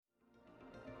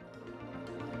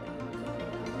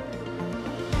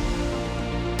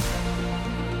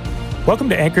Welcome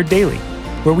to Anchored Daily,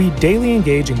 where we daily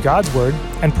engage in God's Word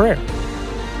and prayer,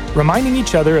 reminding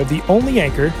each other of the only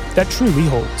anchor that truly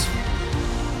holds.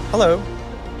 Hello,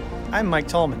 I'm Mike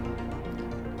Tallman.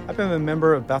 I've been a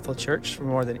member of Bethel Church for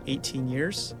more than 18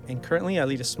 years, and currently I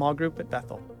lead a small group at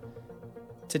Bethel.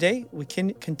 Today, we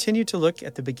can continue to look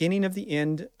at the beginning of the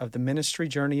end of the ministry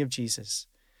journey of Jesus.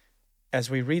 As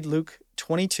we read Luke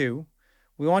 22,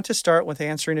 we want to start with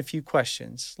answering a few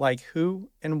questions, like who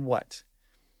and what.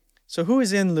 So who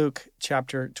is in Luke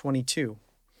chapter 22?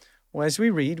 Well, as we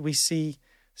read, we see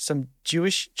some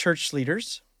Jewish church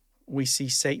leaders, we see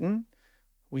Satan,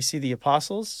 we see the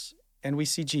apostles, and we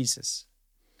see Jesus.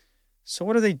 So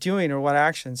what are they doing, or what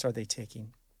actions are they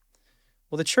taking?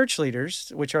 Well, the church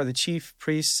leaders, which are the chief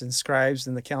priests and scribes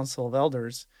and the council of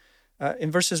elders,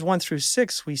 in verses 1 through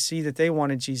 6, we see that they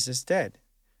wanted Jesus dead.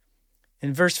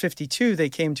 In verse 52, they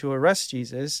came to arrest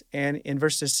Jesus, and in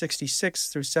verses 66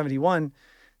 through 71,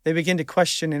 they begin to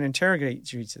question and interrogate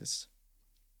Jesus.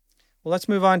 Well, let's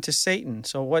move on to Satan.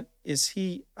 So what is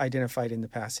he identified in the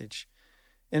passage?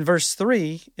 In verse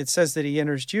 3, it says that he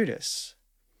enters Judas.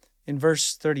 In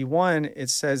verse 31,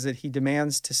 it says that he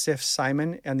demands to sift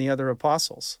Simon and the other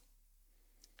apostles.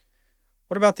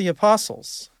 What about the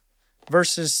apostles?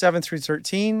 Verses 7 through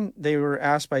 13, they were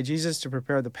asked by Jesus to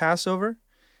prepare the Passover.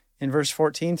 In verse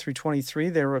 14 through 23,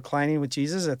 they were reclining with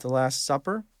Jesus at the Last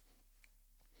Supper.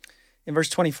 In verse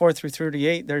 24 through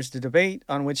 38, there's the debate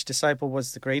on which disciple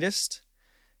was the greatest.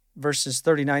 Verses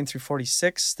 39 through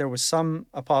 46, there was some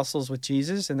apostles with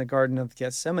Jesus in the Garden of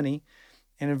Gethsemane.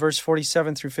 And in verse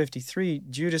 47 through 53,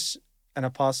 Judas, an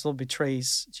apostle,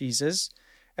 betrays Jesus.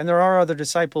 And there are other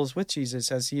disciples with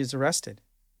Jesus as he is arrested.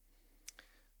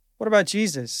 What about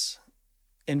Jesus?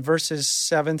 In verses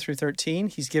 7 through 13,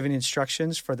 he's given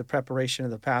instructions for the preparation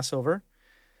of the Passover.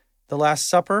 The Last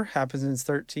Supper happens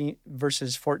in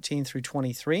verses 14 through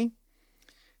 23.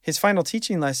 His final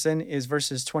teaching lesson is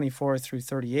verses 24 through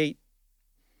 38.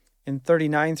 In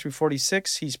 39 through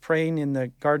 46, he's praying in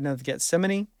the Garden of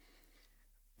Gethsemane.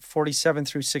 47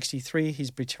 through 63, he's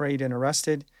betrayed and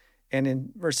arrested. And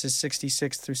in verses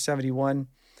 66 through 71,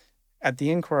 at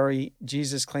the inquiry,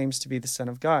 Jesus claims to be the Son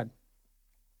of God.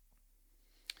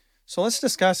 So let's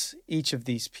discuss each of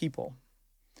these people.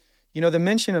 You know, the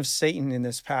mention of Satan in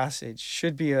this passage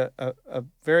should be a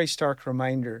very stark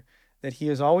reminder that he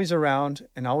is always around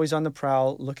and always on the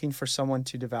prowl looking for someone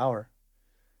to devour.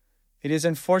 It is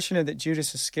unfortunate that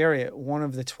Judas Iscariot, one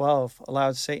of the 12,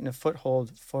 allowed Satan a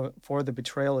foothold for the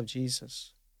betrayal of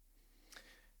Jesus.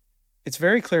 It's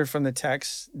very clear from the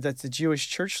text that the Jewish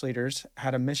church leaders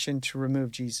had a mission to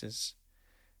remove Jesus.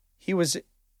 He was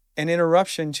an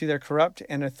interruption to their corrupt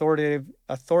and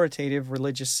authoritative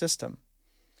religious system.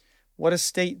 What a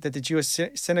state that the Jewish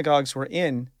synagogues were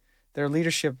in. Their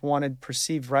leadership wanted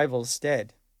perceived rivals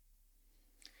dead.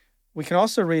 We can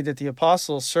also read that the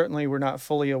apostles certainly were not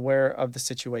fully aware of the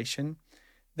situation.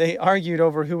 They argued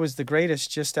over who was the greatest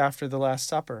just after the Last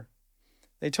Supper.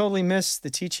 They totally missed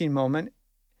the teaching moment,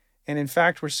 and in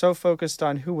fact were so focused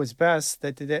on who was best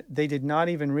that they did not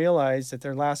even realize that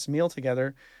their last meal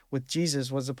together with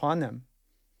Jesus was upon them.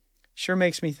 Sure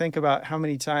makes me think about how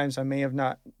many times I may have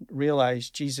not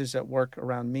realized Jesus at work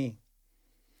around me.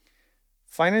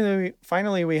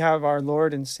 Finally, we have our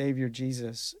Lord and Savior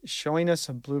Jesus showing us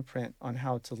a blueprint on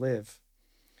how to live.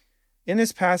 In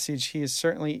this passage, he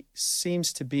certainly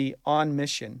seems to be on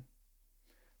mission,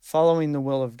 following the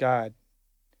will of God.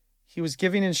 He was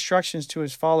giving instructions to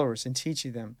his followers and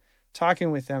teaching them, talking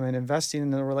with them, and investing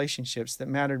in the relationships that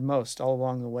mattered most all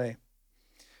along the way.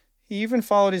 He even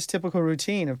followed his typical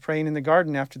routine of praying in the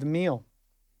garden after the meal.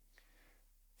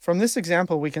 From this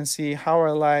example, we can see how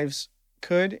our lives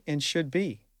could and should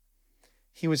be.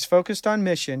 He was focused on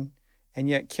mission and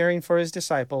yet caring for his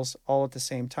disciples all at the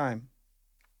same time.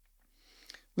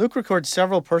 Luke records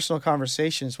several personal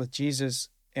conversations with Jesus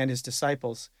and his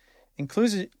disciples,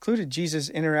 included Jesus'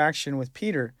 interaction with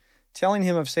Peter, telling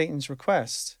him of Satan's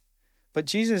request. But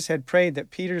Jesus had prayed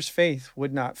that Peter's faith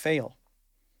would not fail.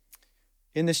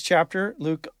 In this chapter,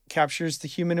 Luke captures the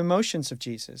human emotions of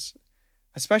Jesus,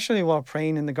 especially while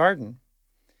praying in the garden.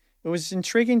 It was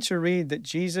intriguing to read that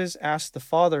Jesus asked the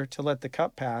Father to let the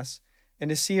cup pass and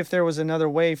to see if there was another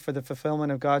way for the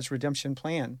fulfillment of God's redemption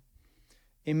plan.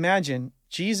 Imagine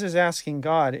Jesus asking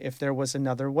God if there was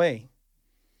another way.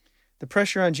 The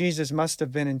pressure on Jesus must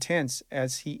have been intense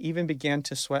as he even began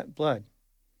to sweat blood.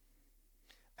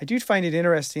 I do find it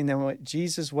interesting that when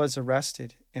Jesus was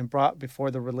arrested and brought before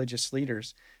the religious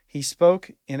leaders, he spoke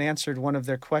and answered one of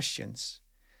their questions.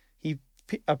 He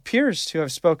appears to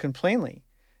have spoken plainly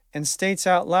and states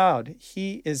out loud,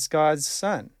 he is God's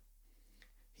son.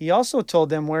 He also told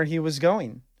them where he was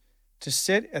going, to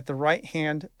sit at the right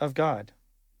hand of God.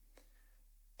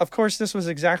 Of course, this was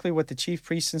exactly what the chief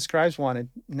priests and scribes wanted,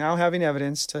 now having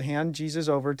evidence to hand Jesus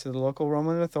over to the local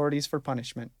Roman authorities for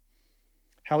punishment.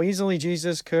 How easily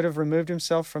Jesus could have removed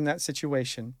himself from that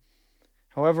situation.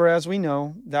 However, as we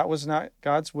know, that was not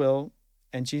God's will,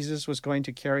 and Jesus was going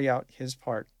to carry out his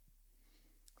part.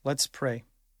 Let's pray.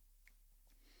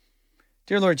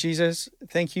 Dear Lord Jesus,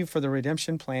 thank you for the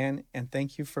redemption plan, and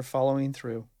thank you for following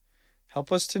through.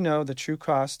 Help us to know the true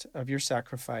cost of your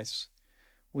sacrifice.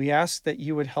 We ask that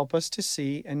you would help us to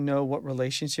see and know what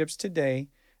relationships today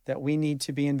that we need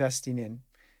to be investing in.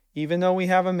 Even though we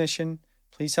have a mission,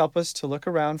 please help us to look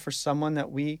around for someone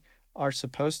that we are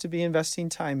supposed to be investing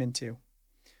time into.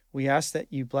 We ask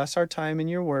that you bless our time in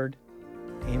your word.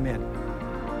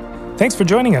 Amen. Thanks for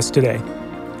joining us today.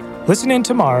 Listen in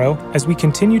tomorrow as we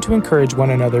continue to encourage one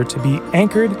another to be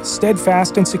anchored,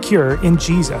 steadfast, and secure in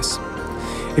Jesus.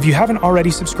 If you haven't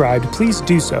already subscribed, please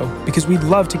do so, because we'd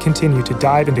love to continue to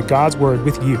dive into God's Word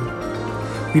with you.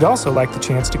 We'd also like the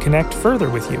chance to connect further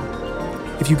with you.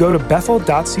 If you go to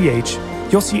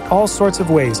bethel.ch, you'll see all sorts of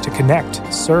ways to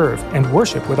connect, serve, and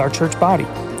worship with our church body.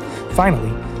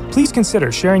 Finally, please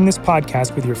consider sharing this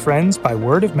podcast with your friends by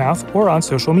word of mouth or on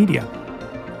social media.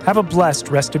 Have a blessed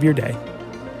rest of your day.